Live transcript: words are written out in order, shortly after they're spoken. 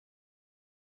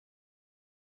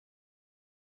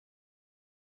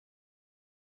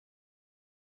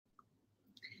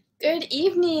Good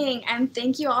evening, and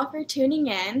thank you all for tuning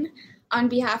in. On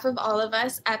behalf of all of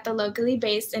us at the locally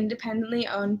based, independently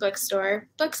owned bookstore,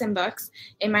 Books and Books,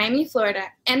 in Miami, Florida,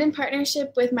 and in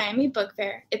partnership with Miami Book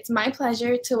Fair, it's my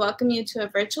pleasure to welcome you to a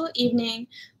virtual evening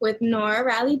with Nora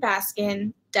Raleigh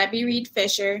Baskin, Debbie Reed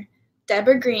Fischer,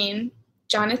 Debra Green,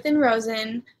 Jonathan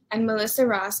Rosen, and Melissa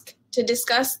Roske to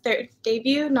discuss their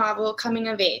debut novel, Coming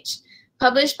of Age,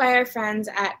 published by our friends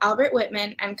at Albert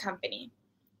Whitman and Company.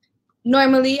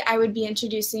 Normally, I would be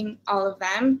introducing all of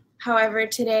them. However,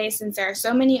 today, since there are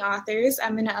so many authors,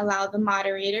 I'm going to allow the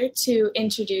moderator to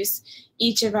introduce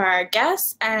each of our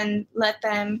guests and let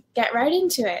them get right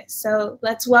into it. So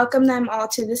let's welcome them all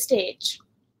to the stage.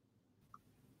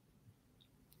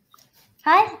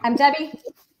 Hi, I'm Debbie.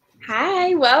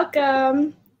 Hi,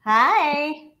 welcome.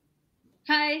 Hi.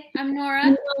 Hi, I'm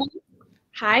Nora.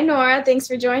 Hi, Nora. Thanks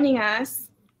for joining us.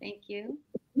 Thank you.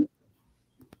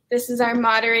 This is our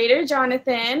moderator,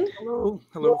 Jonathan. Hello.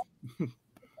 Hello.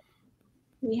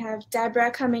 We have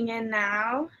Debra coming in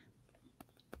now.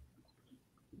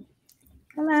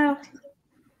 Hello.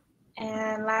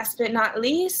 And last but not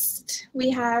least, we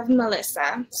have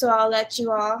Melissa. So I'll let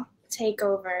you all take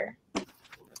over.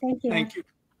 Thank you. Thank you.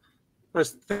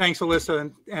 First, thanks,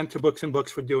 Alyssa, and to Books and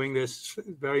Books for doing this.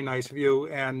 Very nice of you,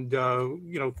 and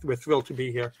we're thrilled to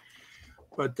be here.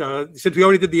 But since we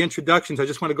already did the introductions, I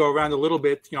just want to go around a little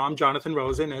bit. I'm Jonathan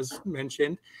Rosen, as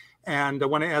mentioned, and I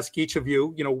want to ask each of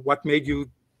you, what made you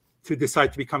to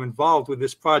decide to become involved with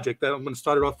this project. I'm going to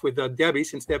start it off with Debbie,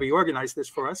 since Debbie organized this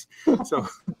for us. So,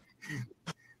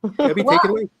 Debbie, take it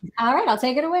away. All right, I'll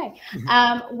take it away.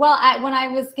 When I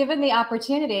was given the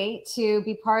opportunity to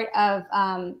be part of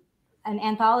an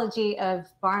anthology of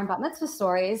bar and bat mitzvah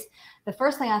stories, the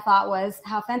first thing I thought was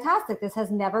how fantastic. This has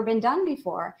never been done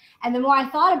before. And the more I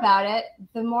thought about it,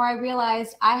 the more I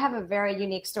realized I have a very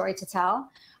unique story to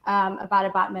tell about a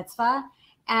bat mitzvah.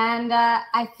 And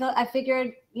I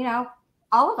figured,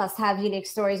 all of us have unique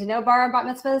stories. Bar and bat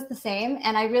mitzvah is the same.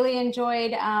 And I really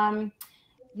enjoyed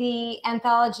the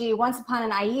anthology Once Upon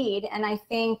an Eid. And I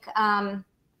think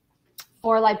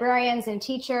for librarians and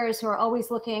teachers who are always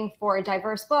looking for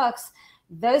diverse books,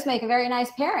 those make a very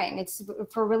nice pairing. It's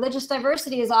for religious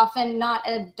diversity is often not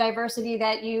a diversity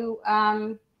that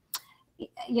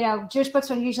Jewish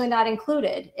books are usually not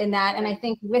included in that. And I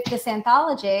think with this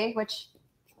anthology, which,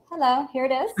 hello, here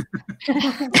it is.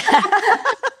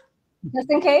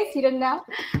 Just in case you didn't know.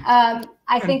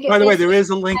 I think by the way, there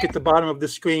is a link at the bottom of the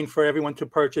screen for everyone to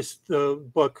purchase the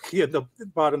book here at the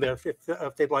bottom there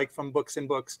if they'd like, from Books and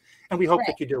Books. And we hope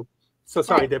that you do. So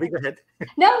sorry, Debbie, go ahead.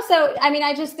 No, so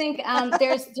I just think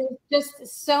there's just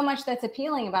so much that's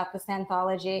appealing about this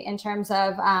anthology in terms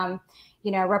of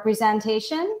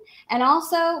representation, and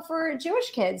also for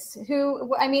Jewish kids who,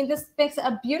 this makes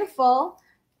a beautiful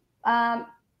bar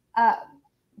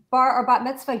or bat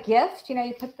mitzvah gift. You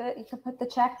can put the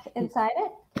check inside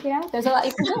it. There's a lot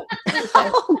you can do.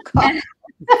 Oh, God.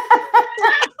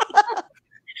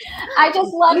 I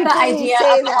just love the idea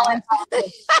of that.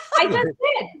 I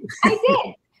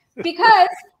did. Because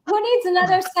who needs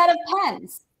another set of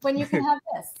pens when you can have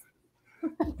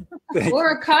this?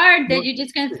 Or a card that you're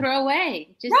just going to throw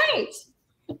away. Right.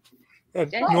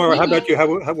 Nora, how about you?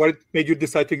 What made you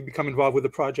decide to become involved with the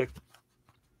project?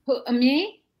 Who,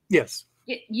 me? Yes.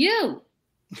 You.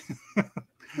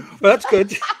 Well, that's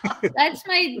good. That's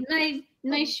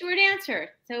my short answer.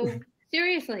 So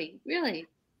seriously, really.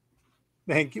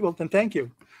 Thank you. Well, then thank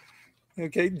you.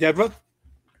 Okay, Debra?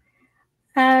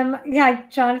 Yeah,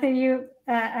 Jonathan,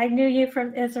 I knew you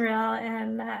from Israel,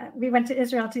 and we went to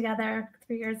Israel together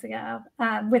 3 years ago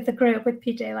with the group, with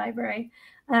PJ Library.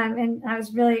 And I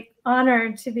was really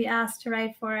honored to be asked to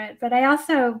write for it. But I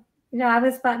also, I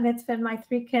was bat mitzvah, and my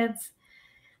 3 kids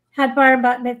had bar and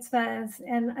bat mitzvahs.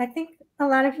 And I think a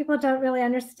lot of people don't really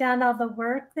understand all the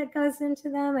work that goes into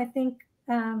them. I think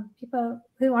people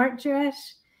who aren't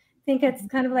Jewish think it's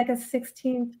kind of like a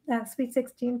sweet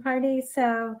 16 party.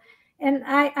 So, and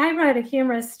I wrote a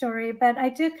humorous story, but I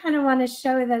do kind of want to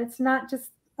show that it's not just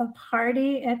a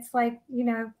party. It's like,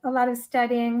 a lot of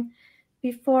studying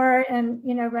before and,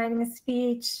 writing a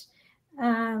speech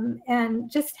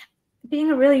and just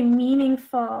being a really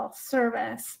meaningful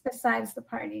service besides the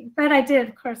party. But I did,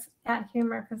 of course, add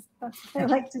humor because that's what I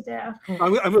like to do.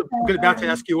 I'm about to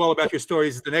ask you all about your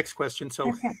stories. The next question. So.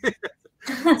 Okay.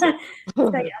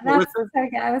 So yeah, that's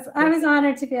okay. I was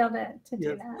honored to be able to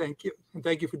do that. Thank you. And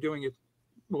thank you for doing it.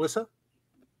 Melissa?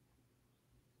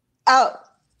 Oh,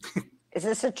 is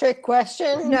this a trick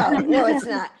question? No, it's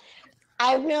not.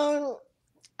 I've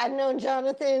known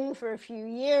Jonathan for a few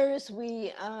years.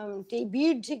 We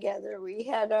debuted together. We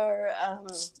had our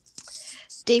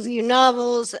debut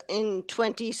novels in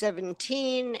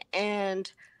 2017,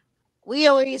 and we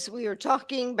were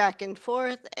talking back and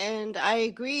forth, and I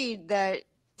agreed that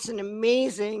it's an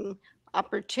amazing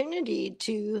opportunity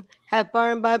to have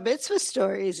bar and bat mitzvah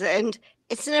stories, and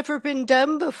it's never been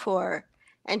done before.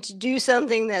 And to do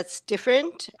something that's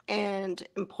different and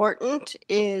important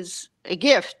is a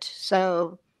gift.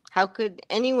 So how could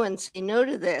anyone say no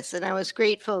to this? And I was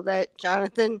grateful that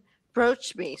Jonathan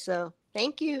approached me. So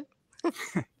thank you.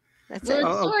 That's Well, it.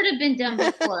 it's sort of been done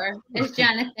before, as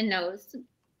Jonathan knows.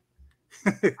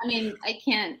 I mean, I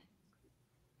can't.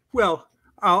 Well,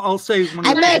 I'll say one I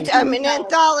of the meant things- an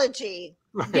anthology.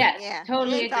 Right. Yes, Yeah,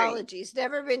 totally an agree. anthology's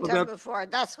never been Well, done that- before.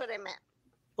 That's what I meant.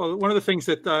 Well, one of the things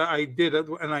that I did,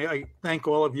 and I thank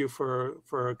all of you for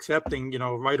accepting,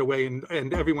 right away,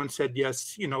 and everyone said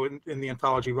yes, in the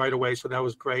anthology right away, so that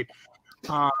was great.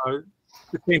 The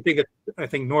same thing that I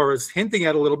think Nora's hinting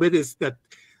at a little bit is that,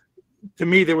 to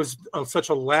me, there was such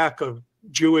a lack of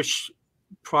Jewish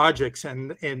projects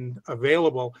and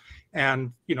available,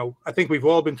 and I think we've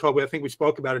all been told. I think we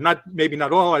spoke about it. Maybe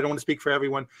not all. I don't want to speak for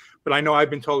everyone, but I know I've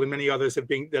been told, and many others have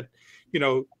been, that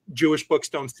Jewish books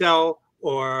don't sell,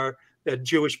 or that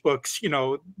Jewish books,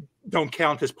 don't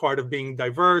count as part of being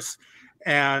diverse.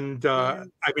 And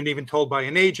I've been even told by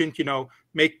an agent,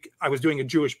 I was doing a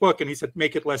Jewish book, and he said,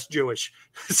 make it less Jewish.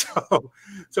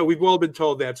 So we've all been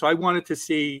told that. So I wanted to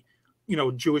see,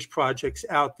 Jewish projects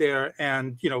out there,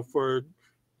 and, for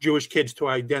Jewish kids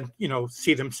to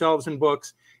see themselves in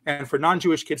books, and for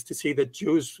non-Jewish kids to see that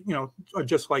Jews, are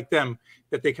just like them,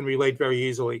 that they can relate very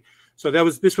easily. So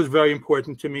this was very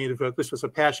important to me. This was a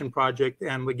passion project,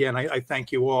 and again, I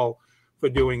thank you all for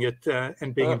doing it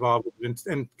and being involved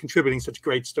and contributing such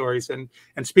great stories. And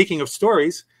speaking of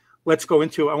stories, let's go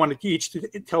into. I want to each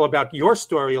tell about your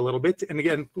story a little bit, and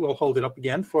again, we'll hold it up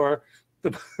again for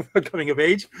the coming of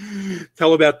age.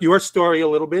 Tell about your story a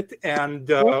little bit, and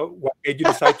what made you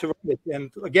decide to write it.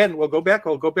 And again, I'll go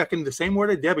back in the same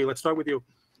order. Debbie, let's start with you.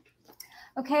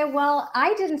 Okay, well,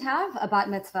 I didn't have a bat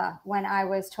mitzvah when I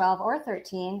was 12 or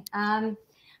 13.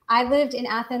 I lived in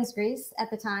Athens, Greece at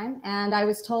the time, and I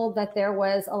was told that there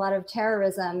was a lot of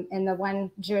terrorism in the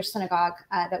one Jewish synagogue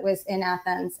that was in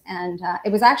Athens, and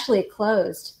it was actually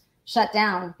shut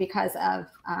down because of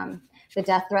the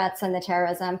death threats and the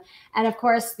terrorism. And of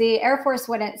course, the Air Force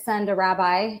wouldn't send a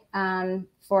rabbi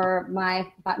for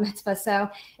my bat mitzvah, so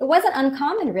it wasn't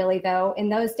uncommon really, though, in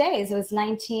those days. It was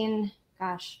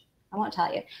I won't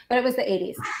tell you, but it was the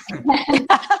 80s.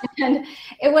 And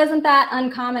it wasn't that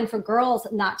uncommon for girls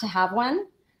not to have one.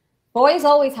 Boys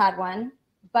always had one,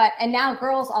 and now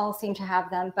girls all seem to have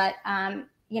them. But, I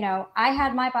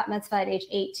had my bat mitzvah at age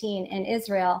 18 in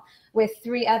Israel with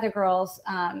three other young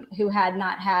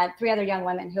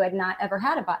women who had not ever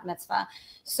had a bat mitzvah.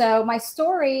 So my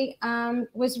story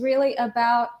was really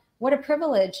about what a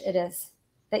privilege it is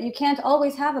that you can't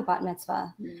always have a bat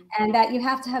mitzvah, and that you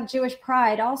have to have Jewish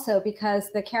pride also,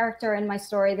 because the character in my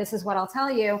story, this is what I'll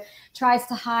tell you, tries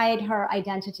to hide her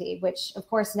identity, which of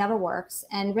course never works.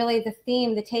 And really the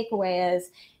takeaway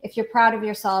is, if you're proud of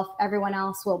yourself, everyone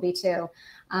else will be too.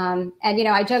 And,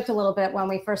 I joked a little bit when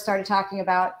we first started talking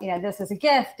about, this is a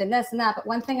gift and this and that. But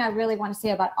one thing I really want to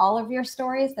say about all of your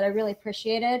stories that I really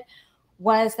appreciated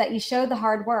was that you showed the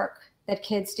hard work that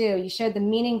kids do. You showed the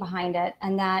meaning behind it,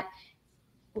 and that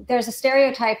there's a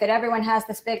stereotype that everyone has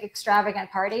this big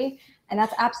extravagant party, and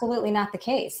that's absolutely not the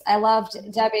case. I loved,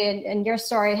 Debbie, in your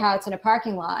story, how it's in a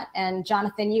parking lot, and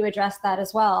Jonathan, you addressed that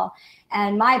as well.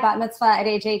 And my bat mitzvah at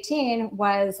age 18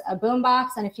 was a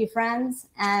boombox and a few friends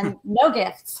and no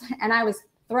gifts, and I was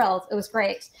thrilled. It was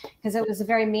great because it was a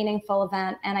very meaningful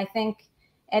event. And I think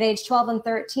at age 12 and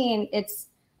 13, it's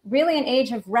really an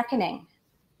age of reckoning,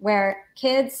 where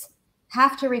kids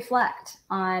have to reflect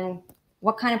on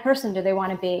what kind of person do they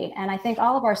want to be? And I think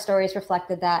all of our stories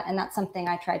reflected that, and that's something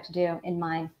I tried to do in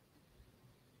mine.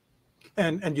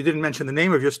 And you didn't mention the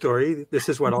name of your story. This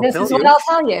is what I'll tell you. This is what I'll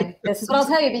tell you. This is what I'll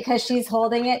tell you, because she's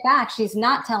holding it back. She's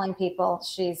not telling people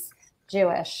she's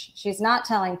Jewish. She's not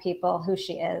telling people who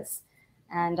she is.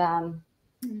 And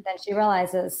then she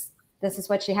realizes this is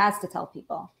what she has to tell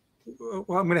people.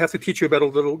 Well, I'm going to have to teach you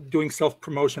about doing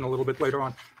self-promotion a little bit later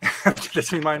on.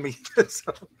 Just remind me.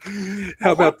 So,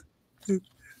 how about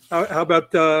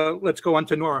let's go on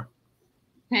to Nora.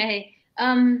 Hey,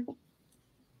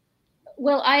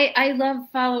 well, I love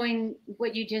following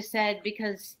what you just said,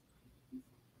 because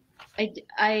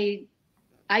I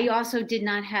also did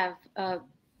not have a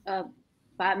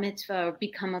bat mitzvah or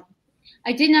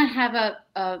I did not have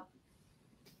a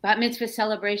bat mitzvah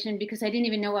celebration, because I didn't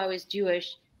even know I was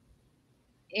Jewish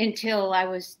until I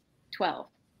was 12.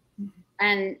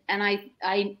 and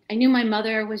I knew my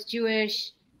mother was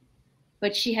Jewish,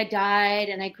 but she had died,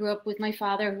 and I grew up with my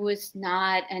father who was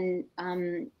not. And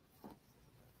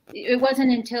it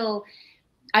wasn't until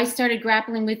I started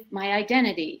grappling with my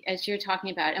identity, as you're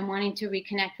talking about, and wanting to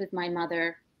reconnect with my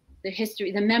mother, the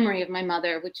history, the memory of my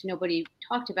mother, which nobody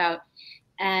talked about,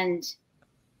 and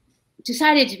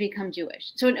decided to become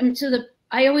Jewish. So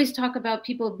I always talk about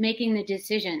people making the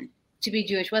decision to be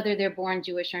Jewish, whether they're born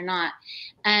Jewish or not.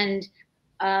 And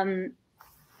I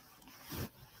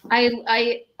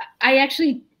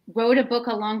actually wrote a book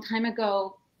a long time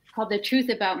ago called The Truth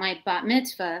About My Bat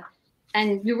Mitzvah.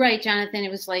 And you're right, Jonathan,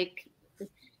 it was like,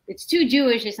 it's too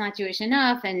Jewish, it's not Jewish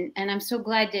enough. And I'm so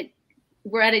glad that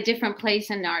we're at a different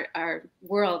place in our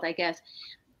world, I guess.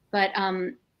 But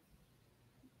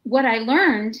what I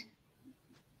learned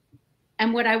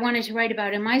and what I wanted to write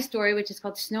about in my story, which is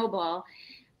called Snowball,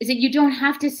 is that you don't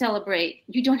have to celebrate.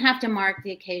 You don't have to mark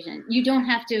the occasion. You don't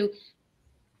have to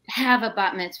have a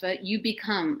bat mitzvah. You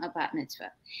become a bat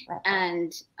mitzvah. Right.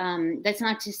 And that's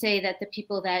not to say that the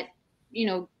people that,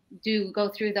 do go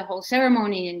through the whole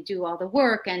ceremony and do all the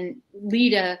work and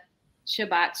lead a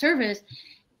Shabbat service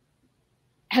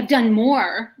have done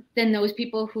more than those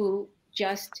people who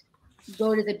just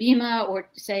go to the bima or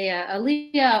say a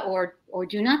aliyah or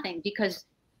do nothing, because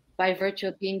by virtue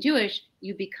of being Jewish,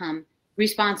 you become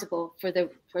responsible for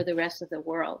the rest of the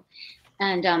world.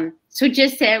 And so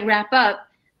just to wrap up,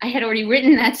 I had already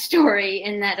written that story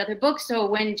in that other book. So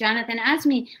when Jonathan asked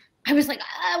me, I was like,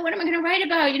 what am I going to write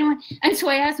about? And so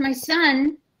I asked my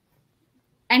son,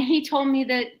 and he told me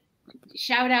that,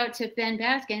 shout out to Ben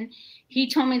Baskin, he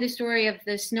told me the story of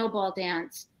the snowball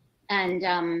dance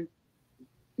and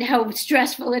how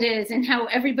stressful it is and how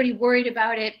everybody worried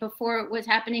about it before it was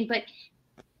happening. But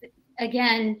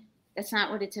again, that's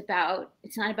not what it's about.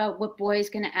 It's not about what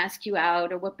boy's going to ask you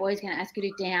out or what boy's going to ask you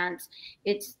to dance.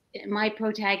 It's my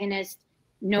protagonist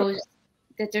knows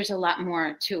that there's a lot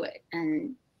more to it.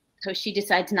 And so she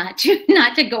decides not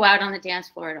to go out on the dance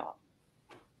floor at all.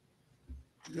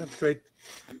 That's great.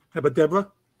 How about Debra?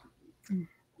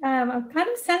 I'm kind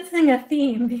of sensing a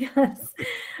theme because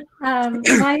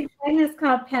my thing is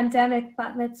called Pandemic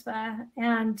Bat Mitzvah,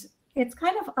 and it's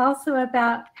kind of also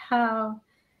about how,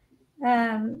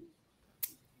 the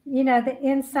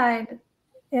inside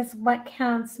is what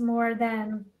counts more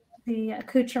than the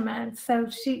accoutrement. So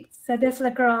this is a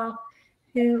girl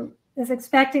who is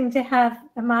expecting to have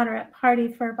a moderate party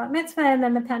for Bat Mitzvah, and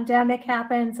then the pandemic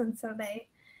happens, and so they,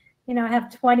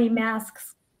 have 20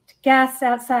 masks guests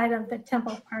outside of the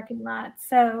temple parking lot.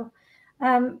 So,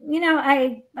 I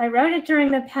wrote it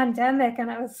during the pandemic,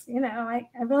 and I was, I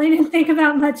really didn't think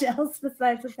about much else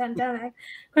besides the pandemic.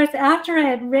 Of course, after I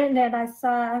had written it, I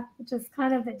saw, which is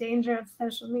kind of the danger of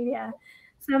social media,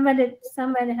 someone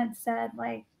had said,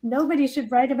 like, nobody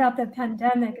should write about the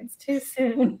pandemic. It's too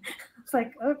soon. I was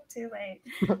like, oh, too late.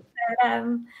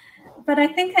 But I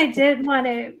think I did want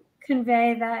to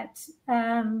convey that,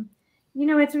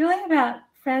 it's really about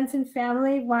friends and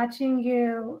family watching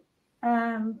you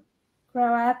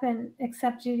grow up and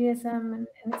accept Judaism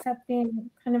and accept being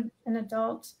kind of an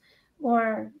adult,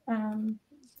 or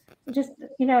just,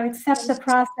 accept the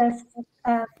process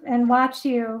and watch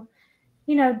you,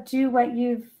 do what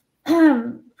you've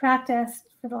practiced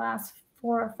for the last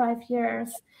 4 or 5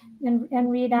 years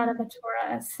and read out of the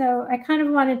Torah. So I kind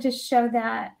of wanted to show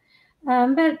that.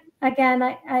 But again,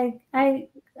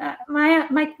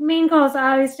 my main goal is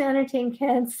always to entertain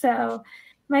kids. So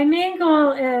my main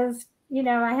goal is,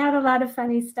 I had a lot of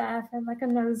funny stuff and like a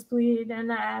nosebleed and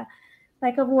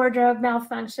like a wardrobe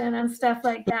malfunction and stuff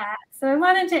like that. So I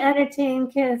wanted to entertain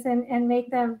kids and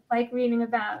make them like reading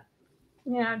about,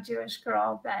 Jewish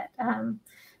girl. But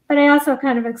I also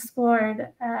kind of explored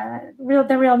the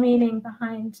real meaning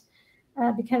behind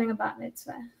becoming a bat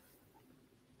mitzvah.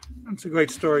 That's a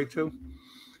great story too.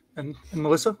 And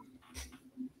Melissa?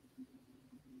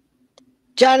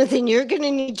 Jonathan, you're going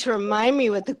to need to remind me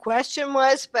what the question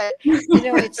was, but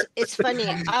it's funny.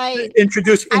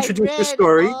 Introduce the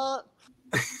story.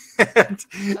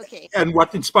 Okay. And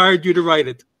what inspired you to write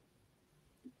it?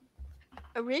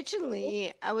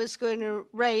 Originally, I was going to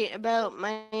write about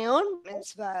my own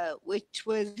mitzvah, which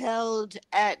was held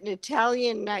at an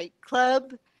Italian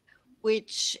nightclub,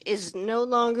 which is no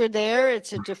longer there.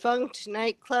 It's a defunct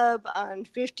nightclub on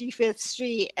 55th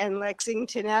Street and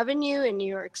Lexington Avenue in New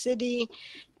York City.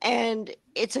 And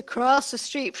it's across the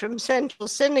street from Central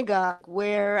Synagogue,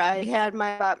 where I had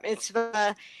my bat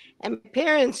mitzvah. And my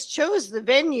parents chose the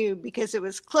venue because it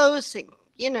was close and,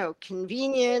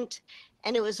 convenient.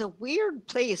 And it was a weird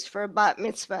place for a bat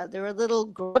mitzvah. There were little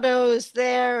grottos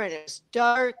there, and it was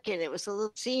dark, and it was a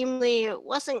little seemly. It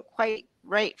wasn't quite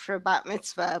rite for bat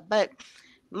mitzvah. But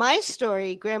my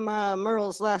story, Grandma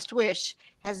Merle's Last Wish,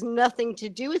 has nothing to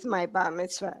do with my bat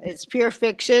mitzvah. It's pure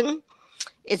fiction.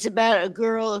 It's about a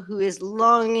girl who is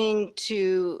longing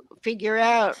to figure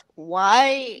out,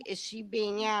 why is she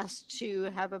being asked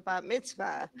to have a bat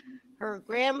mitzvah? Her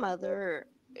grandmother,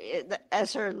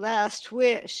 as her last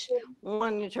wish,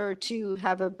 wanted her to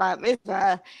have a bat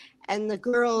mitzvah, and the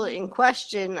girl in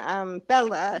question,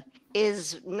 Bella,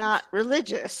 is not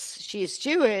religious. She's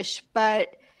Jewish,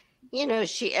 but you know,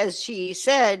 as she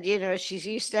said, you know, she's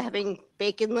used to having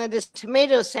bacon, lettuce,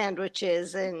 tomato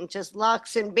sandwiches and just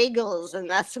lox and bagels, and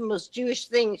that's the most Jewish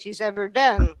thing she's ever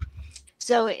done.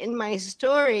 So in my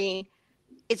story,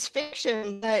 it's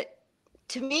fiction, but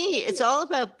to me, it's all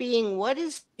about being, what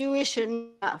is Jewish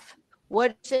enough?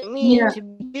 What does it mean to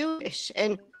be Jewish?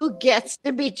 And who gets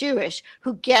to be Jewish?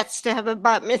 Who gets to have a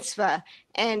bat mitzvah?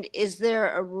 And is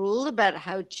there a rule about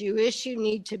how Jewish you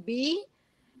need to be?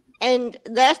 And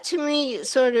that, to me,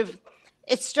 sort of,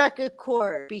 it struck a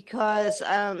chord, because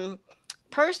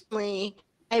personally,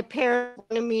 my parents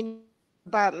wanted me to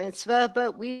bat mitzvah,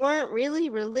 but we weren't really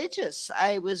religious.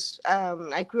 I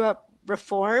grew up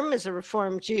Reform, as a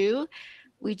Reform Jew.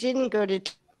 We didn't go to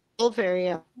temple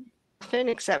very often,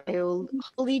 except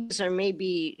holidays or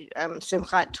maybe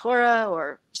Simchat Torah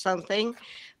or something,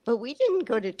 but we didn't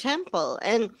go to temple.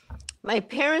 And my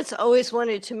parents always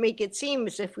wanted to make it seem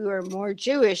as if we were more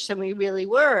Jewish than we really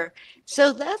were.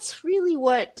 So that's really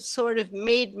what sort of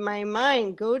made my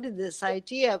mind go to this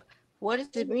idea of, what does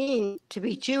it mean to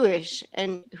be Jewish,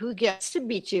 and who gets to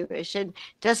be Jewish? And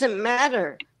doesn't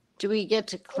matter. Do we get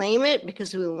to claim it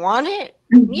because we want it?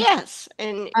 Yes.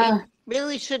 And it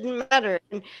really shouldn't matter.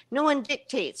 And no one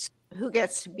dictates who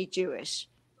gets to be Jewish.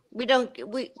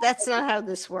 That's not how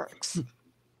this works.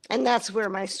 And that's where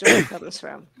my story comes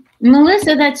from.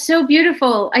 Melissa, that's so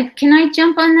beautiful. Can I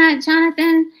jump on that,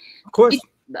 Jonathan? Of course.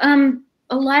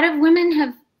 A lot of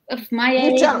women of my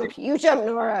age. You jump,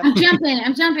 Nora. I'm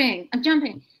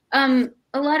jumping.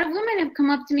 A lot of women have come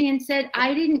up to me and said,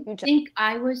 I didn't think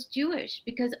I was Jewish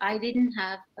because I didn't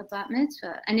have a bat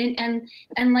mitzvah.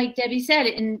 And like Debbie said,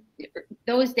 in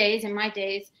those days, in my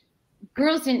days,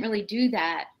 girls didn't really do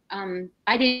that.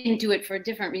 I didn't do it for a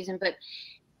different reason, but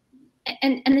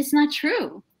and it's not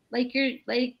true. Like you're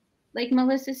like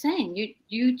Melissa's saying,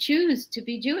 you choose to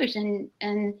be Jewish, and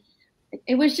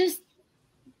it was just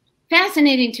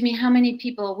fascinating to me how many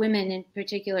people, women in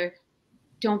particular,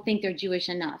 don't think they're Jewish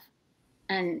enough.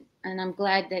 And I'm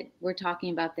glad that we're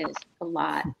talking about this a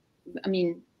lot. I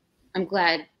mean, I'm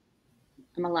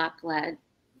a lot glad.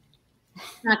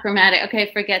 Not grammatic. Okay,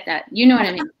 forget that. You know what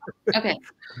I mean. Okay.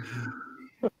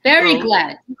 Very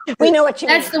glad. We know what you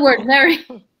mean. That's the word, very.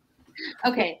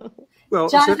 Okay. Well,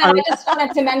 Jonathan, I just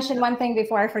wanted to mention one thing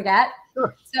before I forget.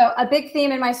 Sure. So a big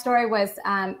theme in my story was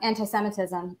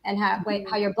anti-Semitism and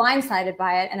how you're blindsided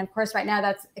by it. And of course, right now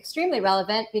that's extremely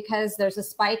relevant because there's a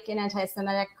spike in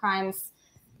anti-Semitic crimes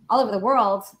all over the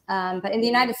world. But in the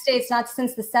United States, not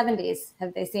since the 70s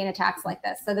have they seen attacks like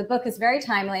this. So the book is very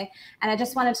timely. And I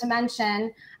just wanted to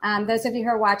mention, those of you who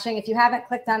are watching, if you haven't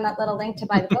clicked on that little link to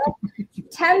buy the book,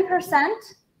 10%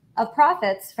 of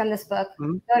profits from this book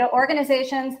go to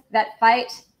organizations that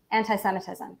fight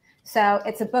anti-Semitism. So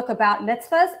it's a book about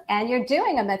mitzvahs, and you're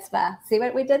doing a mitzvah. See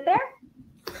what we did there?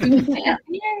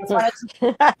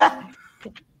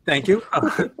 Thank you.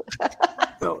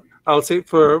 So I'll say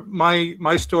for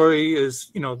my story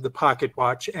is, the pocket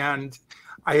watch. And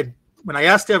when I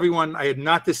asked everyone, I had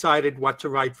not decided what to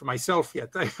write for myself yet.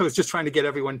 I was just trying to get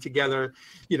everyone together.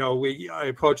 I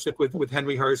approached it with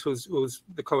Henry Hurst, who's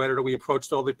the co-editor. We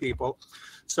approached all the people.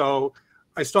 So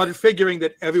I started figuring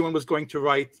that everyone was going to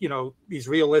write, these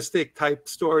realistic type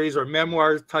stories or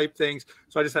memoir type things.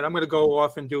 So I decided I'm going to go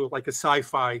off and do like a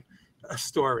sci-fi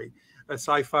story, a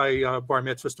sci-fi bar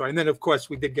mitzvah story. And then, of course,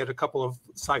 we did get a couple of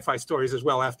sci-fi stories as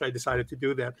well after I decided to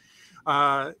do that.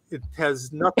 It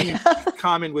has nothing in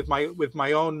common with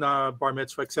my own bar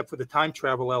mitzvah except for the time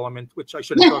travel element, which I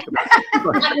shouldn't talk about.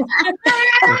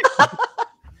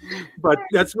 But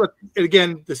that's what,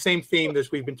 again, the same theme that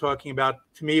we've been talking about.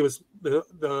 To me, was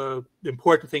the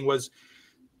important thing was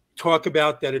talk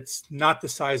about that it's not the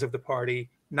size of the party,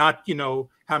 not,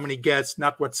 how many guests,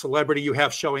 not what celebrity you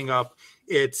have showing up.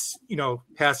 It's,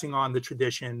 passing on the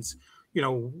traditions,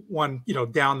 one,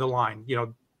 down the line,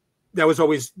 that was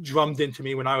always drummed into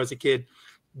me when I was a kid.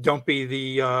 Don't be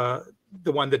the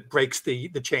one that breaks the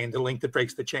chain, the link that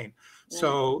breaks the chain. Yeah.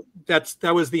 So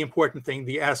that was the important thing,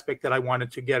 the aspect that I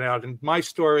wanted to get out in my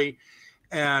story,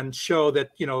 and show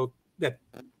that, that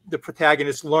the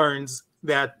protagonist learns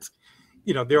that,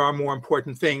 there are more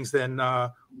important things than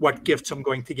what gifts I'm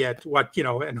going to get,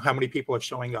 and how many people are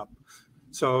showing up.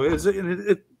 So it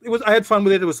was. I had fun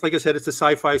with it. It was, like I said, it's a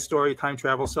sci-fi story, time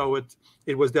travel. So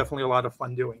it was definitely a lot of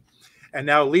fun doing. And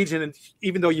now Legion, and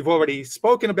even though you've already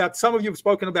spoken about, some of you have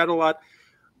spoken about it a lot,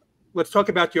 let's talk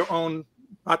about your own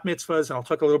bat mitzvahs, and I'll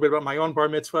talk a little bit about my own bar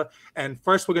mitzvah. And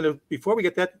first, before we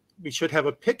get that, we should have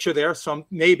a picture there. So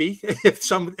maybe if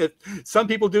some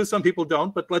people do, some people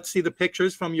don't, but let's see the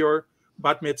pictures from your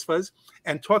bat mitzvahs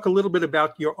and talk a little bit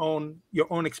about your own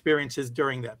experiences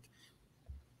during that.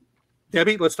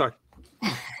 Debbie, let's start.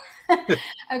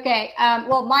 Okay.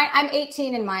 Well, I'm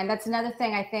 18 in mine. That's another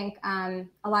thing I think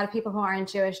a lot of people who aren't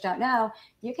Jewish don't know.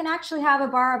 You can actually have a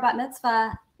bar or bat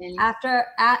mitzvah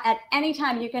at any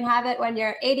time. You can have it when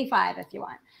you're 85 if you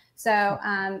want. So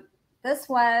this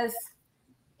was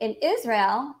in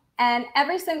Israel, and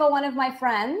every single one of my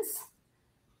friends,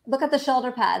 look at the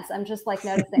shoulder pads. I'm just like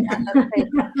noticing that. That's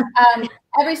crazy.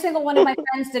 Every single one of my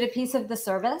friends did a piece of the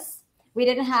service. We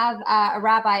didn't have a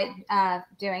rabbi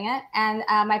doing it. And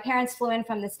my parents flew in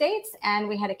from the States, and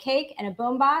we had a cake and a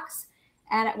boom box,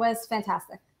 and it was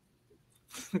fantastic.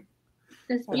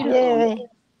 That's beautiful.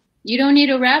 You don't need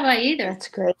a rabbi either. That's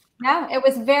great. No, it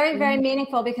was very, very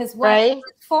meaningful because it was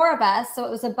 4 of us, so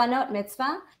it was a banot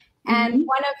mitzvah, and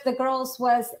one of the girls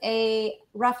was a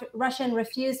Russian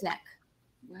refusenik.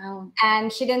 Wow.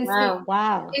 And she didn't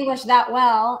speak English that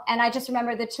well. And I just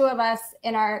remember the 2 of us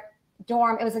in our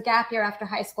dorm. It was a gap year after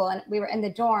high school, and we were in the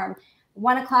dorm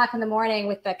 1 o'clock in the morning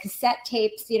with the cassette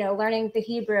tapes, learning the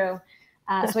Hebrew.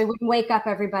 So we wouldn't wake up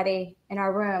everybody in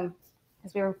our room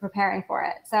as we were preparing for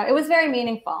it. So it was very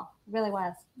meaningful. It really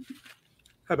was.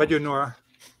 How about you, Nora?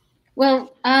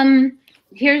 Well, I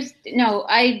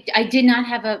did not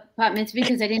have a bat mitzvah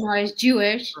because I didn't know I was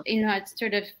Jewish. It's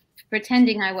sort of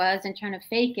pretending I was and trying to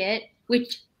fake it,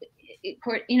 which,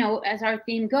 as our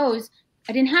theme goes,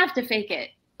 I didn't have to fake it,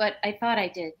 but I thought I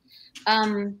did.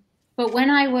 But when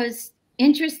I was,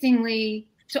 interestingly,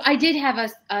 so I did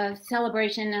have a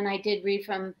celebration, and I did read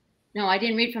from, I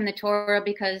didn't read from the Torah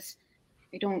because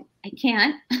I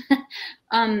can't.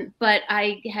 But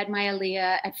I had my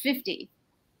Aliyah at 50.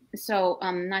 So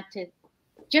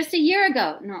just a year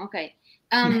ago. No, okay.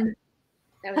 That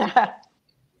was,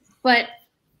 but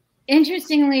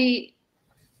interestingly,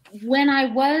 when I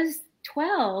was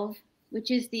 12, which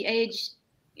is the age,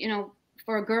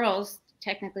 for girls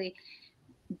technically,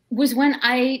 was when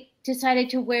I decided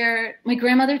to wear, my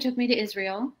grandmother took me to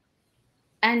Israel,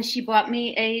 and she bought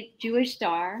me a Jewish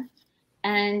star.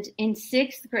 And in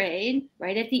 6th grade,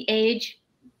 right at the age,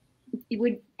 it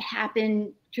would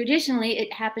happen, traditionally,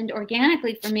 it happened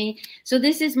organically for me. So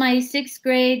this is my 6th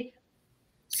grade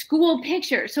school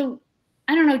picture. So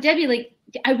I don't know, Debbie,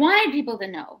 I wanted people to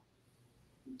know.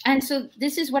 And so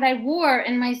this is what I wore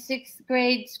in my 6th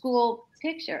grade school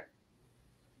picture.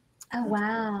 Oh,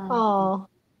 wow. Oh.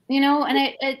 And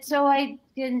I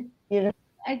didn't,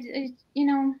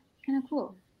 kind of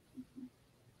cool.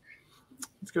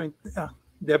 It's going,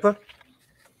 Debra?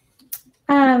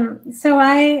 So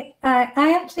I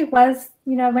actually was,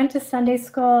 went to Sunday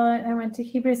school. I went to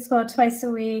Hebrew school twice a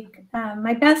week.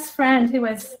 My best friend, who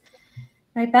was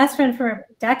my best friend for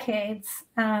decades,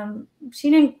 she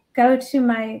didn't go to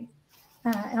my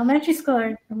elementary school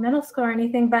or middle school or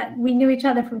anything, but we knew each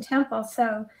other from Temple.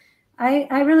 So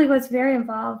I really was very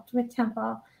involved with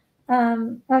Temple.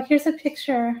 Here's a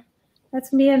picture.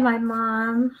 That's me and my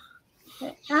mom.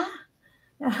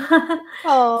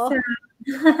 Oh.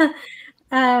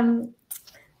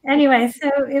 Anyway, so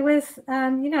it was,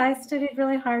 I studied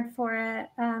really hard for it.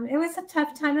 It was a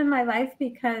tough time in my life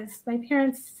because my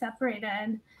parents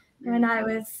separated when I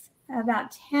was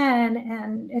about 10,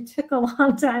 and it took a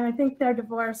long time. I think their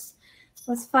divorce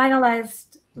was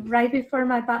finalized right before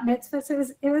my bat mitzvah. So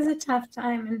it was a tough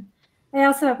time. And I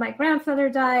also, my grandfather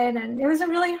died, and it was a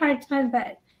really hard time,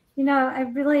 but I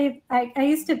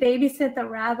used to babysit the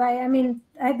rabbi. I mean,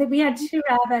 we had 2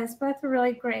 rabbis, both were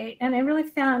really great. And I really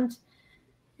found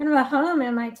kind of a home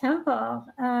in my temple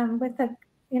with a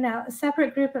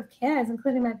separate group of kids,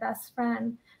 including my best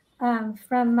friend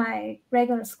from my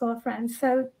regular school friends.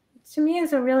 So to me, it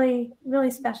was a really,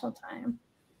 really special time.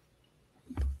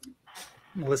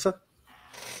 Melissa?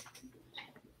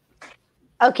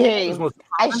 Okay,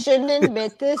 I shouldn't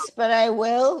admit this, but I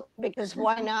will, because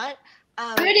why not?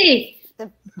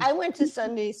 I went to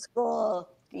Sunday school.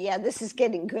 Yeah, this is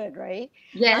getting good, right?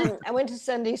 Yeah. I went to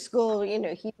Sunday school,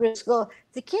 Hebrew school.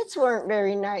 The kids weren't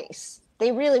very nice.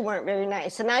 They really weren't very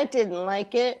nice. And I didn't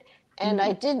like it. And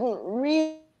I didn't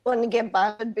really want to get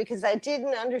bothered because I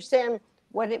didn't understand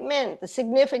what it meant, the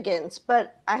significance.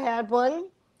 But I had one.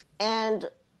 And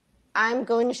I'm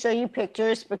going to show you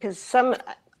pictures because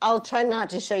I'll try not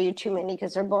to show you too many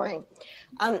because they're boring.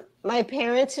 My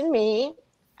parents and me,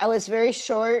 I was very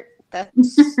short.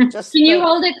 That's just Can you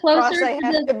hold it closer cross I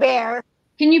have to bear.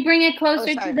 Can you bring it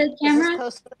closer to the camera? Is this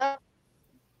close enough?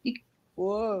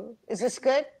 Whoa. Is this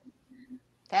good?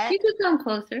 You could come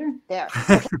closer. There.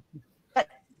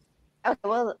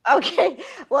 Okay.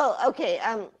 Well, okay.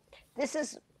 This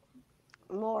is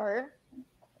more.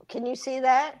 Can you see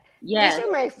that? Yes. These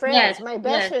are my friends. Yes. My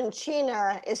best friend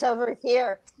Sheena is over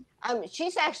here.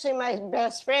 She's actually my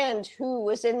best friend who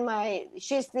was in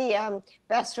she's the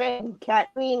best friend Cat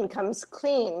Queen Comes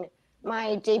Clean,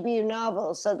 my debut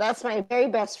novel. So that's my very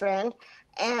best friend.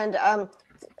 And I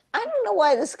don't know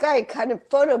why this guy kind of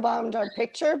photobombed our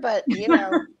picture, but you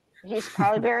know, he's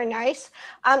probably very nice.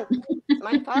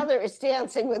 My father is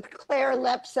dancing with Claire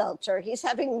Lepselter. He's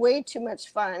having way too much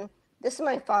fun. This is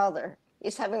my father.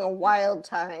 He's having a wild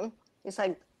time. He's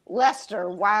like Lester,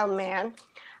 wild man.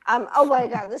 Oh my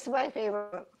God, this is my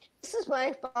favorite one. This is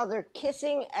my father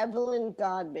kissing Evelyn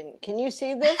Godman. Can you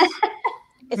see this?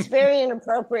 It's very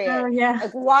inappropriate. Oh, yeah.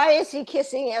 Like, why is he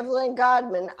kissing Evelyn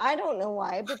Godman? I don't know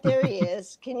why, but there he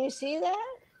is. Can you see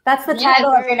that? That's the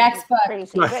title of your next book.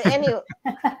 Crazy. But anyway,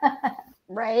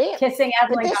 right? Kissing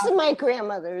Evelyn. But this is my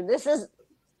grandmother.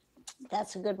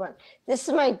 That's a good one. This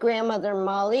is my grandmother,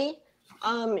 Molly.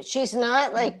 She's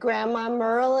not like Grandma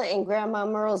Merle in Grandma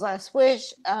Merle's Last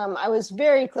Wish. I was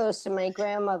very close to my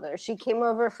grandmother. She came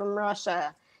over from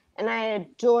Russia, and I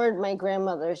adored my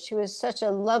grandmother. She was such a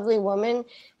lovely woman.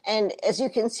 And as you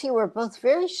can see, we're both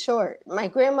very short. My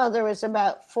grandmother was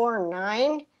about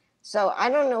 4'9", so I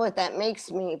don't know what that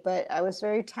makes me, but I was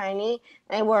very tiny.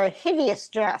 And I wore a hideous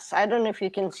dress. I don't know if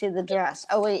you can see the dress.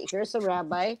 Oh, wait, here's the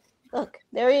rabbi. Look,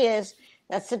 there he is.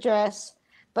 That's the dress.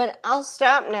 But I'll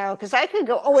stop now because I could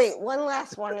go. Oh, wait, one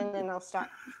last one and then I'll stop.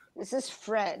 This is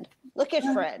Fred. Look at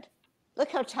Fred.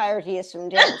 Look how tired he is from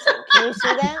dancing. Can you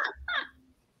see that?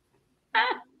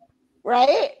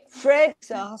 Right? Fred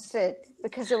exhausted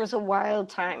because it was a wild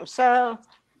time. So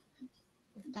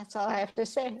that's all I have to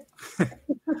say.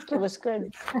 It was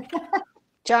good.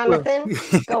 Jonathan,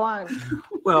 go on.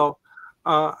 Well,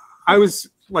 I was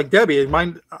like Debbie.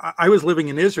 I was living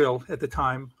in Israel at the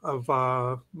time of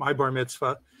my bar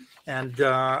mitzvah, and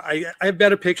I have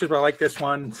better pictures, but I like this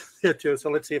one here too. So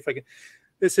let's see if I can.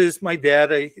 This is my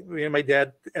dad. My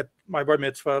dad at my bar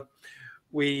mitzvah.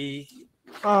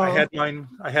 I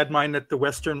had mine at the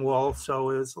Western Wall,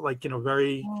 so it was like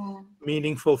very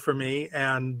meaningful for me.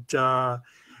 And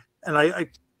I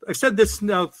said this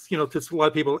now, to a lot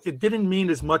of people. It didn't mean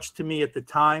as much to me at the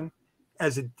time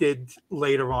as it did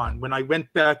later on. When I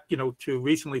went back,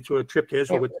 recently to a trip to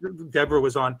Israel, which Debra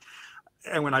was on,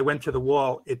 and when I went to the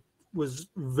wall, it was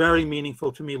very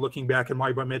meaningful to me looking back at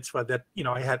my bar mitzvah that,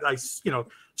 I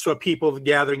saw people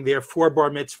gathering there for bar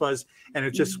mitzvahs, and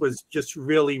it just was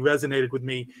really resonated with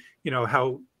me,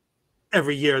 how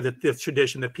every year that this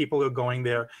tradition that people are going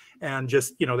there and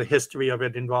just, the history of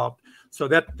it involved. So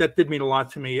that did mean a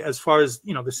lot to me. As far as,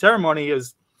 the ceremony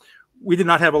is, we did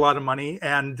not have a lot of money,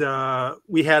 and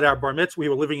we had our bar mitzvah. We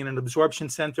were living in an absorption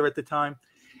center at the time,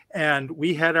 and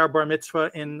we had our bar mitzvah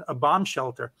in a bomb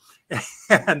shelter.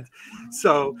 And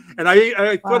so,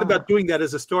 I thought about doing that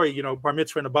as a story, bar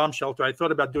mitzvah in a bomb shelter. I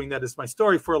thought about doing that as my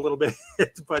story for a little bit,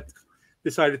 but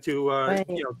decided to,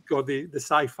 go the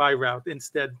sci-fi route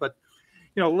instead. But,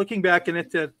 looking back in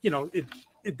it,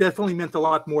 it definitely meant a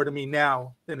lot more to me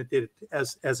now than it did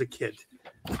as a kid.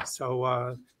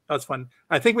 So that's fun.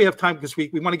 I think we have time because we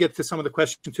want to get to some of the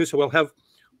questions too. So we'll have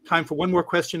time for one more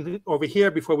question over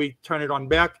here before we turn it on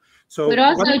back. So, but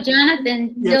also,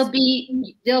 Jonathan, yes.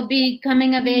 they'll be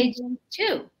coming of age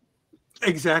too.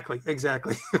 Exactly. Because I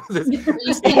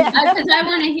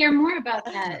want to hear more about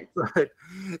that. Right.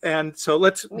 And so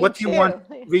what do you want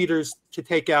readers to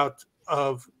take out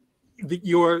of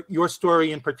your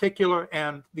story in particular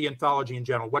and the anthology in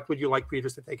general? What would you like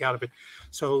readers to take out of it?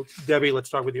 So Debbie, let's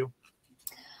start with you.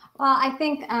 Well, I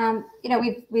think,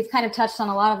 we've kind of touched on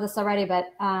a lot of this already,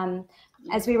 but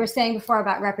as we were saying before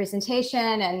about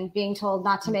representation and being told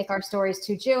not to make our stories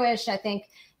too Jewish, I think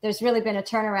there's really been a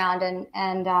turnaround,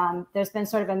 and there's been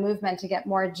sort of a movement to get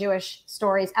more Jewish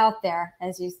stories out there,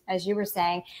 as you were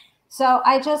saying. So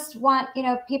I just want,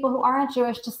 people who aren't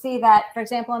Jewish to see that, for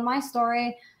example, in my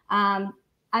story, I'm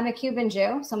a Cuban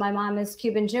Jew. So my mom is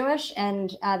Cuban Jewish,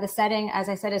 and the setting, as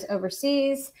I said, is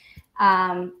overseas.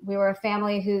 We were a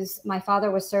family my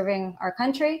father was serving our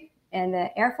country in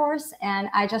the Air Force. And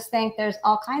I just think there's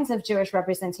all kinds of Jewish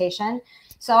representation.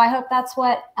 So I hope that's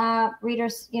what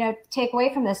readers, take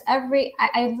away from this.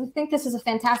 I think this is a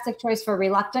fantastic choice for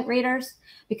reluctant readers,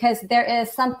 because there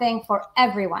is something for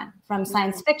everyone, from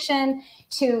science fiction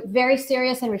to very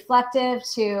serious and reflective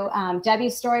to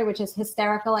Debbie's story, which is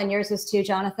hysterical, and yours is too,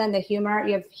 Jonathan, the humor.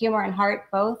 You have humor and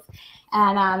heart both.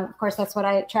 And of course, that's what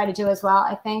I try to do as well.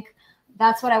 I think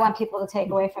that's what I want people to take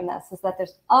away from this, is that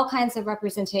there's all kinds of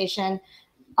representation,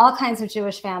 all kinds of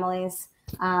Jewish families,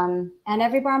 and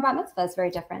every bar and bat mitzvah is very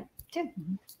different too.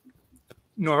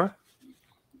 Nora?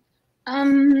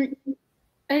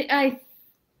 I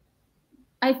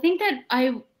think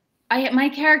that my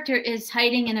character is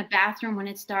hiding in a bathroom when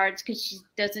it starts, because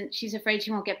she's afraid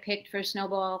she won't get picked for a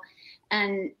snowball,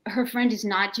 and her friend is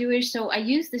not Jewish. So I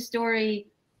use the story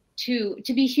to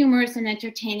be humorous and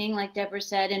entertaining, like Debra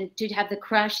said, and to have the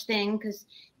crush thing, because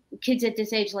kids at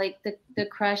this age like the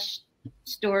crush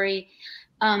story.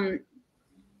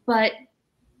 But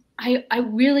I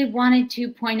really wanted to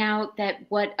point out that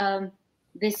what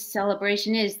this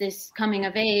celebration is, this coming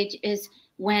of age, is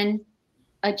when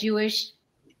a Jewish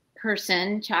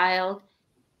person, child,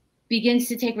 begins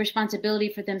to take responsibility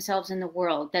for themselves in the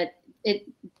world. That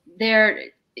they're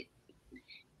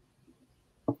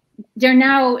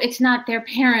now, it's not their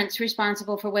parents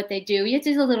responsible for what they do. It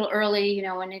is a little early,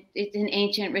 and it's an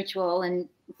ancient ritual,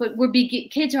 but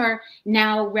kids are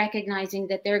now recognizing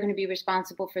that they're going to be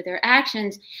responsible for their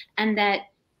actions, and that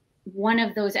one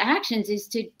of those actions is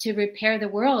to repair the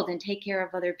world and take care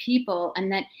of other people.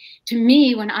 And that, to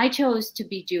me, when I chose to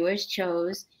be Jewish,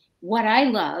 chose what I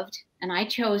loved, and I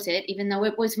chose it, even though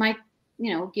it was my,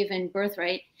 given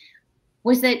birthright,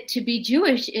 was that to be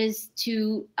Jewish is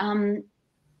to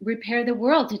repair the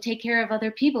world, to take care of other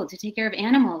people, to take care of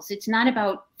animals. It's not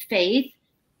about faith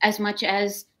as much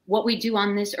as what we do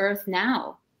on this earth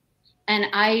now. And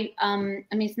I mean,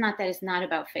 it's not that it's not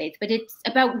about faith, but it's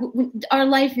about our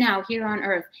life now here on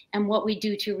earth and what we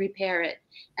do to repair it.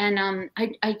 And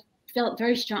I feel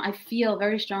very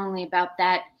strongly about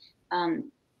that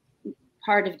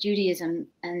part of Judaism.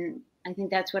 And I think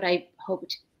that's what I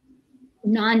hoped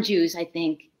non-Jews, I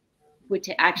think, would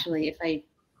actually, if I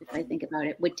think about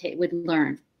it, would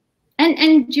learn.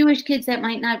 And Jewish kids that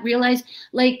might not realize,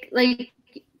 like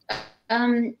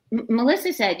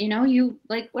Melissa said, you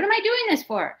like, what am I doing this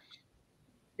for?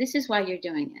 This is why you're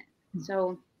doing it.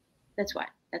 So that's why.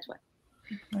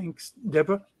 Thanks.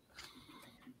 Debra?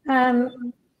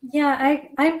 Yeah,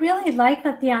 I really like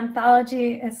that the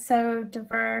anthology is so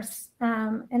diverse.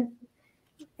 And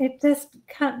it just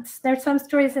there's some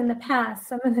stories in the past,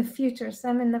 some in the future,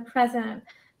 some in the present,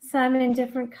 some in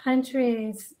different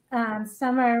countries,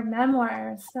 some are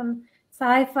memoirs, some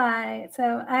sci-fi.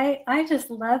 So I just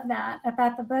love that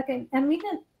about the book. And I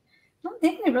don't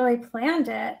think we really planned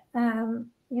it.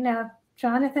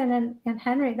 Jonathan and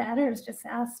Henry, the editors, just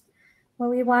asked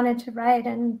what we wanted to write.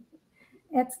 And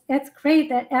it's great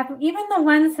that even the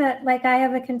ones that, like, I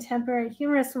have a contemporary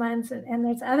humorous ones, and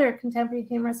there's other contemporary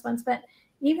humorous ones, but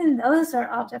even those are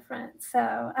all different.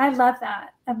 So I love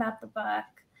that about the book.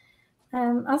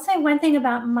 I'll say one thing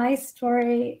about my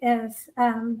story is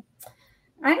I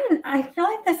feel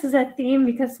like this is a theme,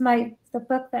 because the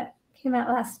book that came out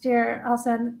last year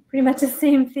also had pretty much the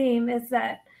same theme, is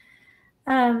that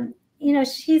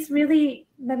she's really,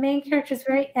 the main character is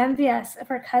very envious of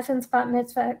her cousin's bat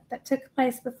mitzvah that took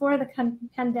place before the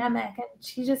pandemic, and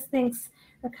she just thinks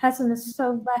her cousin is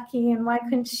so lucky, and why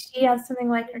couldn't she have something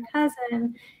like her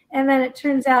cousin? And then it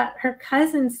turns out her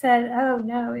cousin said, oh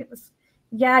no, it was,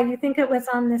 yeah, you think it was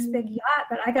on this big yacht,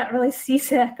 but I got really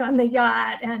seasick on the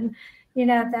yacht, and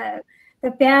the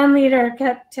band leader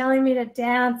kept telling me to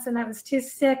dance, and I was too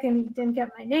sick and didn't get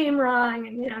my name wrong,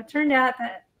 and it turned out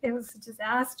that it was a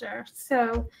disaster.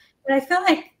 So, but I feel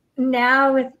like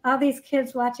now with all these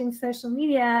kids watching social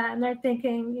media, and they're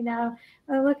thinking, oh,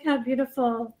 look how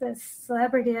beautiful this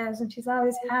celebrity is, and she's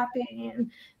always happy,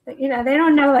 and they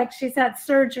don't know, like, she's had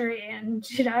surgery, and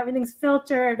everything's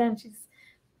filtered, and she's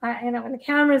when the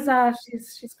camera's off,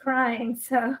 she's crying.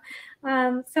 So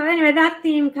anyway, that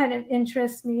theme kind of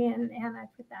interests me, and I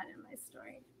put that in my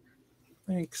story.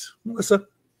 Thanks. Melissa?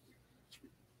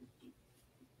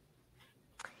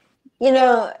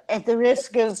 At the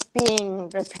risk of being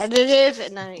repetitive,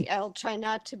 and I'll try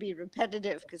not to be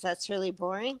repetitive because that's really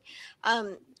boring.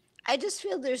 I just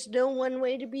feel there's no one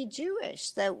way to be Jewish,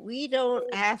 that we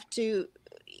don't have to.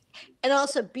 And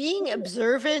also, being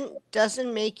observant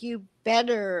doesn't make you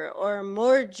better or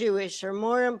more Jewish or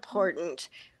more important.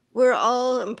 We're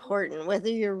all important, whether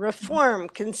you're Reform,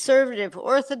 Conservative,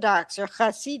 Orthodox, or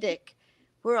Hasidic.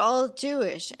 we're all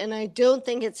Jewish. And I don't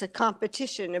think it's a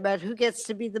competition about who gets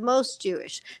to be the most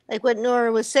Jewish. Like what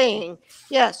Nora was saying.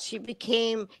 Yes,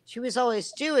 she was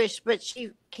always Jewish, but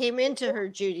she came into her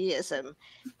Judaism.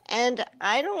 And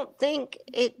I don't think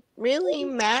it really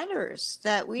matters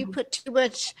that we put too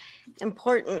much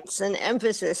importance and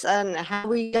emphasis on how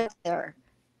we get there.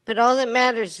 But all that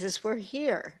matters is we're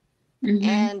here. Mm-hmm.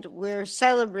 And we're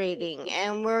celebrating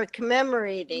and we're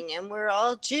commemorating and we're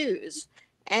all Jews.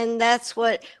 And that's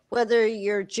what, whether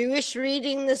you're Jewish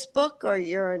reading this book or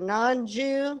you're a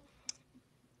non-Jew,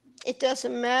 it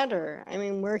doesn't matter. I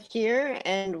mean, we're here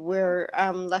and we're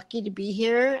lucky to be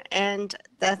here. And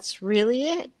that's really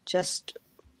it. Just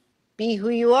be who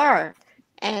you are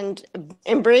and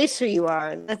embrace who you are.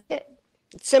 And that's it.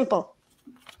 It's simple.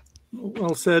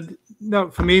 Well said. No,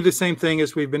 for me, the same thing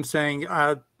as we've been saying.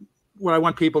 What I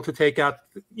want people to take out,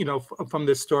 from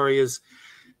this story is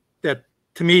that,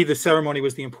 to me, the ceremony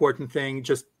was the important thing.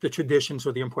 Just the traditions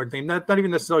were the important thing. Not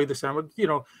even necessarily the ceremony,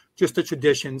 just the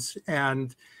traditions.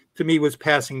 And to me, was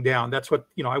passing down. That's what,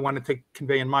 I wanted to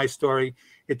convey in my story.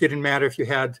 It didn't matter if you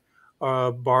had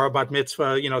bar bat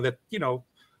mitzvah, that,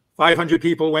 500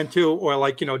 people went to,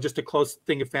 or just a close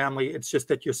thing of family. It's just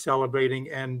that you're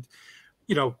celebrating and,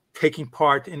 taking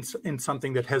part in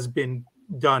something that has been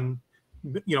done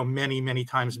many, many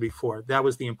times before. That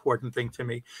was the important thing to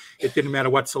me. It didn't matter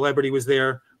what celebrity was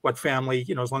there, what family,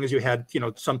 as long as you had,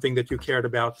 something that you cared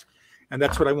about. And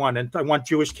that's what I want. And I want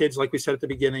Jewish kids, like we said at the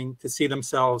beginning, to see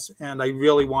themselves. And I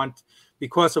really want,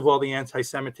 because of all the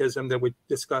anti-Semitism that we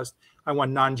discussed, I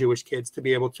want non-Jewish kids to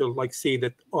be able to see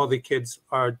that all the kids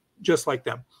are just like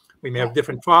them. We may have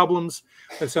different problems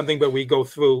or something, but we go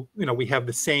through, we have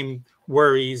the same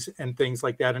worries and things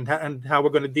like that, and how we're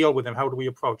going to deal with them. How do we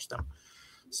approach them?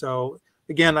 So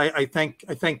again, I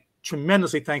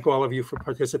tremendously thank all of you for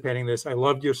participating in this. I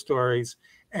loved your stories,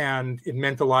 and it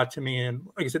meant a lot to me. And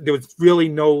like I said, there was really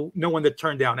no one that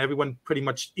turned down. Everyone pretty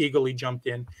much eagerly jumped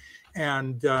in.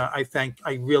 And I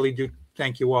really do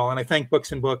thank you all. And I thank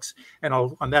Books and Books. And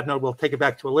on that note, we'll take it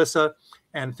back to Alyssa.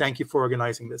 And thank you for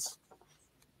organizing this.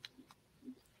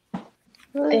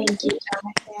 Thank you,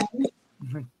 Jonathan.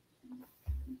 Mm-hmm.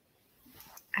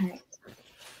 All right.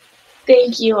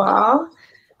 Thank you all.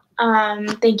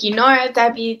 Thank you, Nora,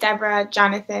 Debbie, Debra,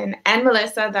 Jonathan, and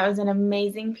Melissa. That was an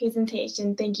amazing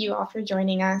presentation. Thank you all for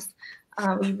joining us.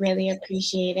 We really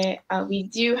appreciate it. We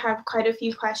do have quite a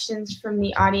few questions from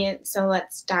the audience, so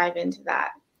let's dive into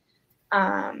that.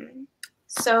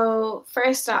 So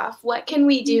first off, what can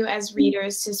we do as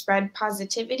readers to spread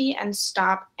positivity and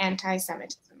stop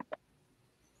anti-Semitism?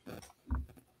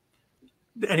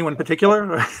 Anyone in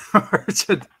particular? Or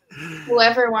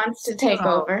whoever wants to take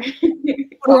over.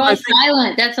 We're all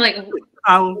silent. That's like.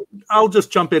 I'll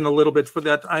just jump in a little bit for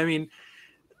that. I mean,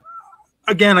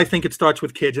 again, I think it starts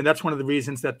with kids, and that's one of the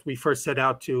reasons that we first set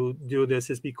out to do this,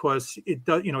 is because it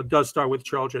does, does start with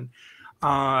children.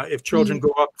 If children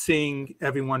grow up seeing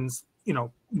everyone's,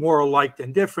 more alike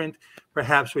than different,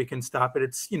 perhaps we can stop it.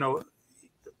 It's,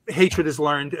 hatred is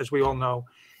learned, as we all know,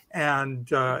 and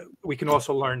we can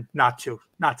also learn not to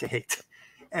hate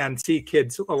and see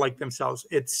kids like themselves.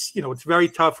 It's, it's very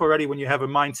tough already when you have a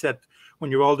mindset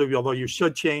when you're older, although you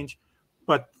should change,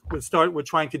 but we're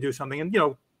trying to do something. And,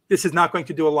 this is not going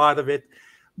to do a lot of it,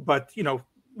 but,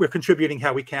 we're contributing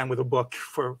how we can with a book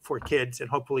for kids, and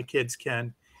hopefully kids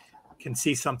can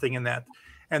see something in that.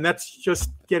 And that's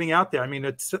just getting out there. I mean,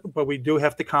 but we do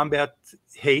have to combat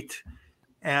hate.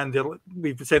 And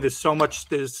we say there's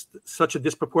such a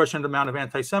disproportionate amount of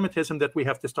anti-Semitism that we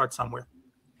have to start somewhere.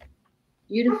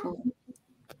 Beautiful.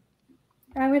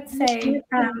 I would say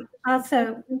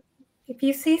also, if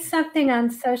you see something on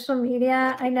social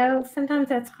media, I know sometimes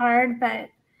that's hard, but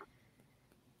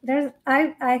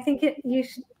I think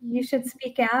you should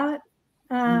speak out,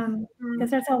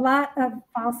 because there's a lot of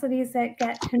falsities that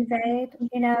get conveyed.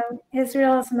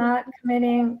 Israel is not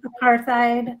committing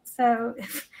apartheid, so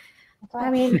I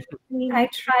mean, I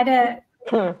try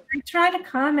to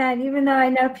comment, even though I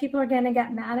know people are going to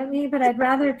get mad at me, but I'd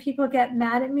rather people get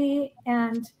mad at me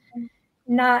and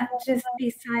not just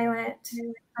be silent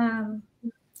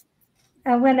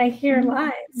when I hear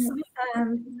lies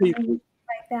like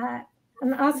that.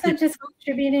 And also just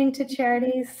contributing to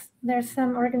charities. There's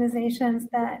some organizations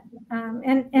that,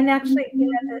 and actually,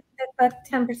 the book,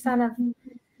 10% of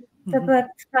the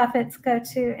book's profits go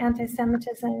to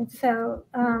anti-Semitism. So,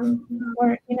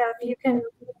 or, if you can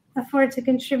afford to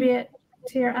contribute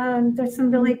to your own, there's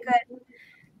some really good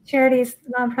charities,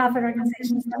 nonprofit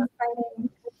organizations that are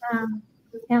fighting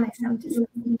anti-Semitism.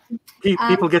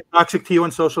 People get toxic to you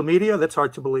on social media? That's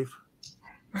hard to believe.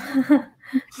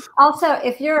 Also,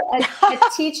 if you're a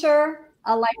teacher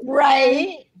a life,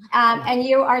 Right. And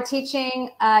you are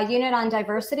teaching a unit on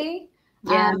diversity.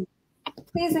 Yeah.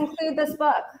 Please include this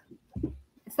book.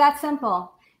 It's that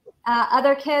simple.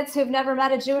 Other kids who've never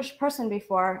met a Jewish person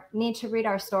before need to read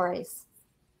our stories.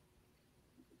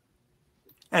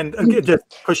 And again, just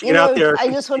pushing it out there. I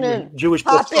just want to Jewish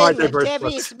pop books are in that diverse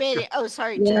Debbie's books. made it. Oh,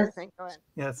 sorry, Yes. Jonathan. Go ahead.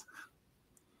 Yes.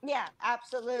 Yeah,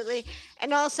 absolutely.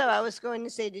 And also, I was going to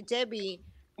say to Debbie,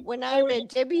 when I read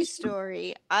Debbie's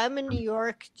story, I'm a New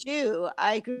York Jew.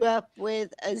 I grew up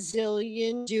with a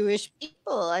zillion Jewish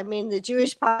people. I mean, the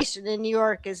Jewish population in New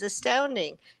York is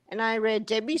astounding. And I read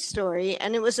Debbie's story,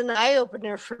 and it was an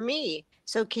eye-opener for me.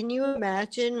 So can you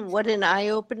imagine what an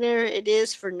eye-opener it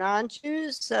is for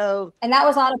non-Jews? So And that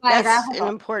was that's autobiographical.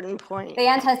 an important point. The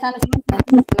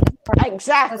anti-Semitism.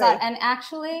 Exactly. And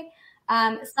actually,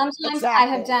 sometimes I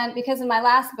have done, because in my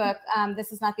last book,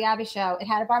 This Is Not the Abby Show, it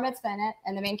had a bar mitzvah in it,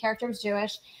 and the main character was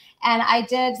Jewish. And I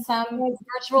did some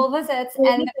virtual visits,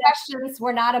 and the questions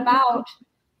were not about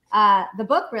the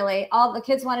book, really. All the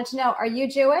kids wanted to know, are you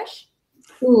Jewish?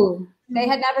 Ooh. They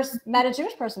had never met a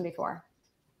Jewish person before.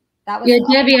 That was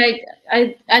Debbie,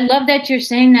 I love that you're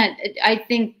saying that. I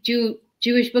think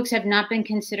Jewish books have not been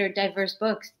considered diverse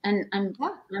books, and and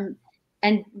well,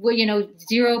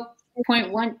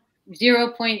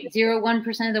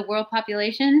 0.01% of the world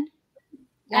population,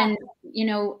 and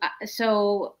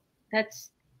so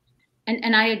that's,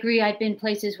 and I agree. I've been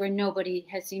places where nobody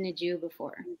has seen a Jew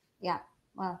before. Yeah,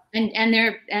 wow. And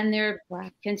their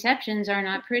conceptions are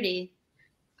not pretty.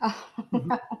 Oh,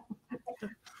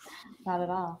 not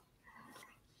at all.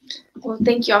 Well,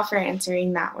 thank you all for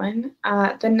answering that one.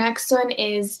 The next one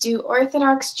is, do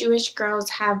Orthodox Jewish girls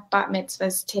have bat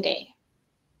mitzvahs today?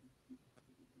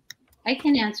 I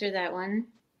can answer that one.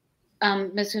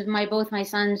 Because both my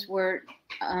sons were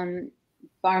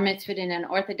bar mitzvahed in an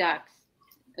Orthodox,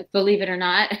 believe it or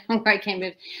not, where I came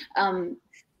to,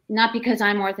 not because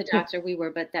I'm Orthodox or we were,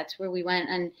 but that's where we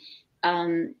went.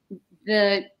 And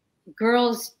the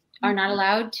girls are not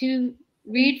allowed to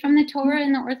read from the Torah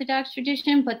in the Orthodox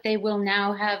tradition, but they will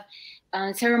now have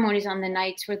ceremonies on the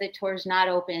nights where the Torah is not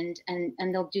opened, and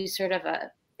they'll do sort of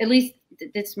at least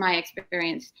that's my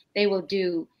experience, they will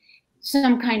do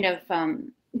some kind of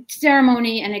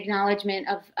ceremony and acknowledgement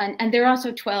of, and they're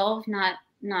also 12, not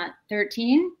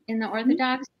 13 in the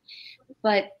Orthodox.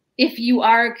 But if you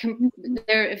are,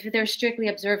 if they're strictly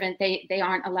observant, they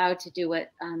aren't allowed to do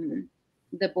what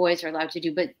the boys are allowed to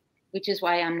do, but which is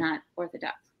why I'm not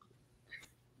Orthodox.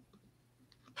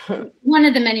 One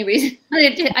of the many reasons.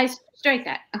 I strike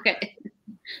that. Okay,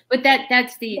 but that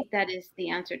is the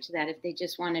answer to that. If they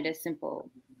just wanted a simple.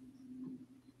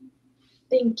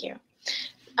 Thank you.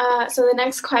 So the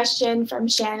next question from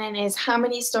Shannon is, how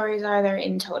many stories are there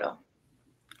in total?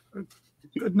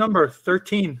 Good number,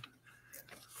 13.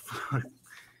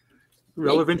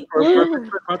 Relevant for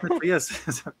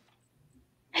yes.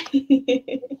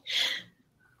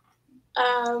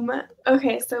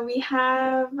 Okay, so we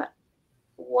have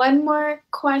one more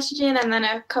question and then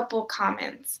a couple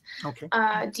comments. Okay.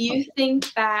 Do you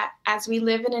think that as we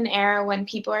live in an era when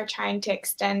people are trying to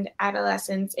extend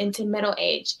adolescence into middle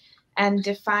age, and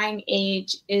defying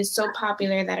age is so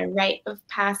popular that a rite of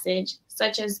passage,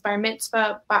 such as bar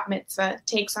mitzvah, bat mitzvah,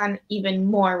 takes on even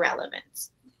more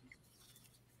relevance?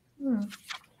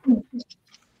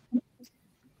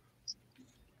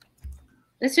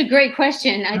 That's a great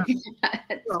question. I think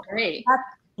that's great.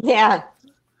 Yeah.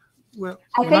 Well,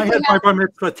 when I had my bar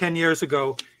mitzvah 10 years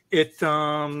ago, so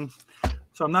I'm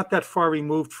not that far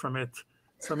removed from it.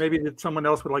 So maybe someone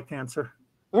else would like to answer.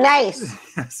 Nice.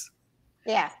 Yes.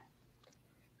 Yeah.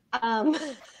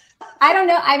 I don't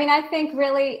know. I mean, I think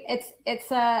really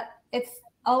it's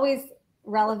always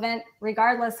relevant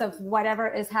regardless of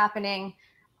whatever is happening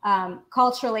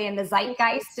culturally in the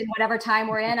zeitgeist in whatever time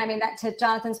we're in. I mean, that to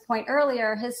Jonathan's point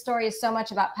earlier, his story is so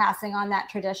much about passing on that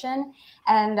tradition.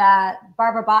 And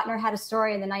Barbara Botner had a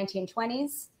story in the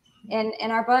 1920s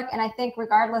in our book. And I think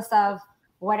regardless of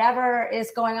whatever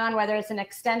is going on, whether it's an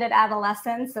extended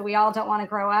adolescence that we all don't want to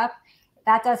grow up,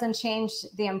 that doesn't change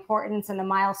the importance and the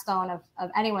milestone of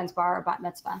anyone's bar or bat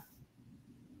mitzvah.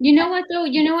 You know what though?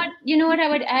 You know what I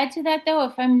would add to that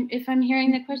though, if I'm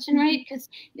hearing the question right, because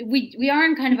we are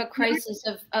in kind of a crisis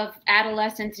of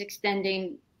adolescence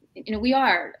extending. We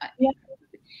are. Yeah.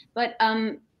 But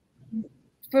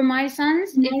for my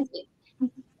sons, it's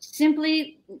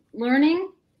simply learning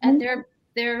at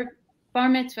their bar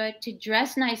mitzvah to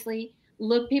dress nicely,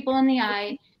 look people in the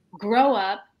eye, grow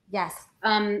up. Yes.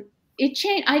 It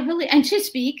changed. I believe, and to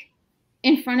speak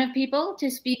in front of people, to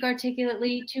speak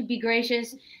articulately, to be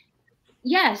gracious.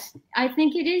 Yes, I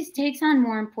think it takes on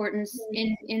more importance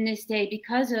in this day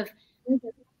because of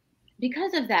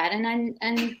because of that,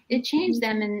 and it changed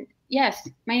them. And yes,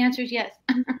 my answer is yes.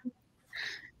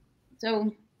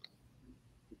 So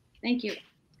thank you.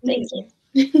 Thank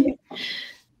you.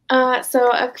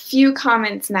 So a few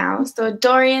comments now. So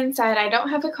Dorian said, I don't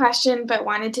have a question, but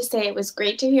wanted to say it was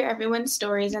great to hear everyone's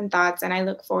stories and thoughts, and I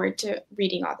look forward to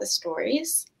reading all the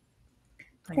stories.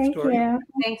 Thank you.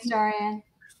 Thanks, Dorian.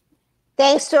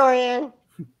 Thanks, Dorian.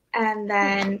 And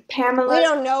then Pamela. We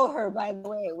don't know her, by the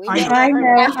way. We I know.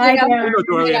 I I know. know,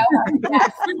 Dorian.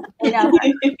 Yes, I know.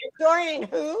 Dorian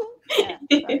who? Yeah,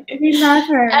 sorry. We love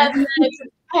her. And then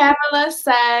Pamela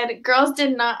said, girls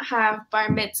did not have bar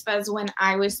mitzvahs when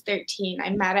I was 13.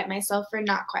 I'm mad at myself for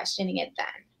not questioning it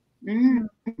then.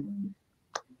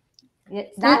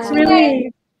 That's really.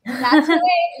 okay. That's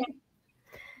okay.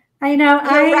 I know.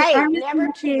 You're right. I'm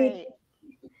Never too lucky late.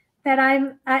 that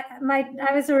I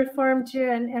was a Reformed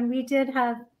Jew, and we did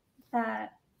have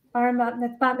bar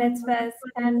mitzvahs,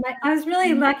 and I was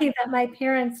really lucky that my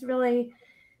parents really,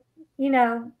 you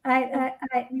know,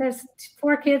 there's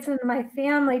 4 kids in my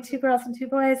family, 2 girls and 2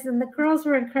 boys, and the girls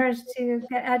were encouraged to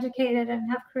get educated and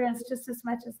have careers just as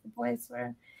much as the boys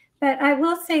were. But I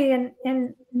will say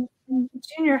in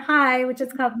junior high, which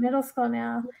is called middle school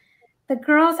now, the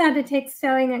girls had to take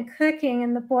sewing and cooking,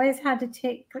 and the boys had to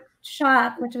take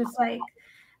shop, which was like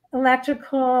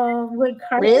electrical, wood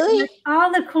carpet, Really? all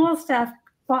the cool stuff,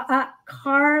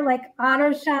 car, like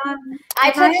auto shop.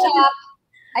 I took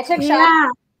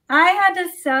shop. I had to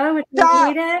sew, which I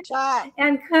hated,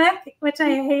 and cook, which I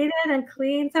hated, and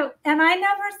clean. So, and I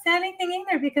never said anything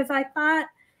either because I thought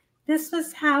this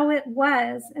was how it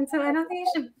was. And so I don't think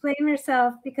you should blame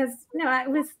yourself because, you know, I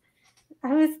was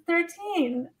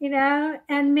 13, you know,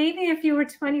 and maybe if you were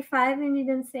 25 and you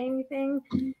didn't say anything,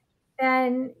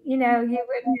 then, you know, you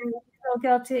would feel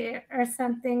guilty or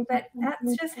something, but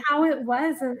that's just how it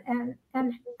was. And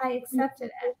I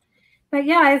accepted it. But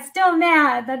yeah, I'm still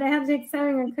mad that I have to take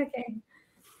sewing and cooking.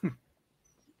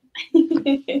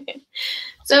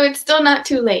 So it's still not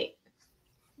too late.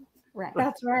 Right.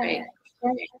 That's right.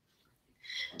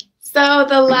 So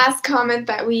the last comment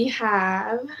that we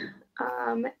have,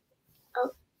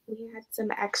 we had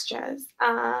some extras.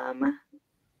 Hold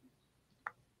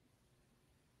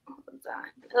on.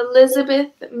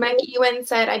 Elizabeth McEwen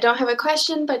said, I don't have a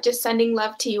question, but just sending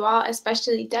love to you all,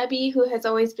 especially Debbie, who has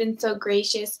always been so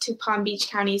gracious to Palm Beach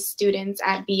County students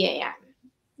at BAM.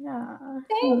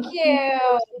 Thank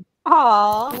you.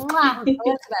 Aww.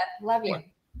 Elizabeth, love you.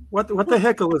 What the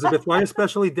heck, Elizabeth? Why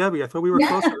especially Debbie? I thought we were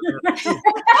close to that.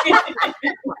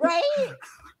 Right?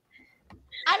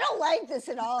 I don't like this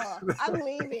at all. I'm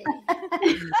leaving.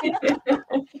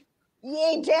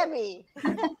 Yay, Debbie.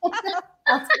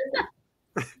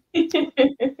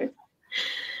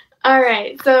 All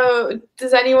right. So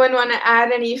does anyone want to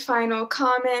add any final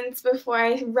comments before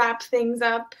I wrap things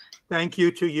up? Thank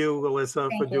you to you, Alyssa,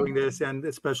 for doing this, and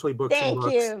especially Books and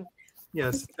Books. Thank you.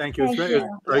 Yes, thank you. It's Thank very,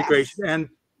 you. very gracious. And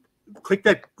click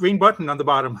that green button on the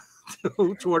bottom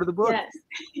to order the book.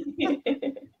 Yes.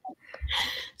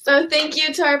 So thank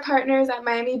you to our partners at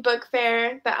Miami Book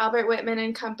Fair, the Albert Whitman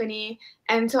and Company,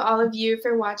 and to all of you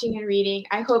for watching and reading.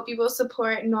 I hope you will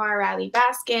support Nora Raleigh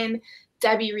Baskin,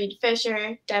 Debbie Reed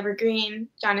Fischer, Debra Green,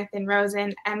 Jonathan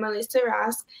Rosen, and Melissa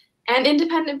Roske, and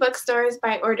independent bookstores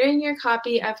by ordering your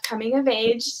copy of Coming of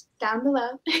Age down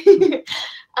below.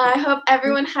 I hope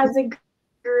everyone has a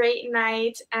great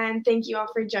night, and thank you all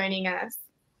for joining us.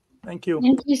 Thank you.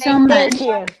 Thank you so much. Thank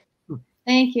you.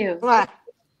 Thank you.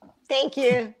 Thank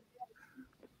you.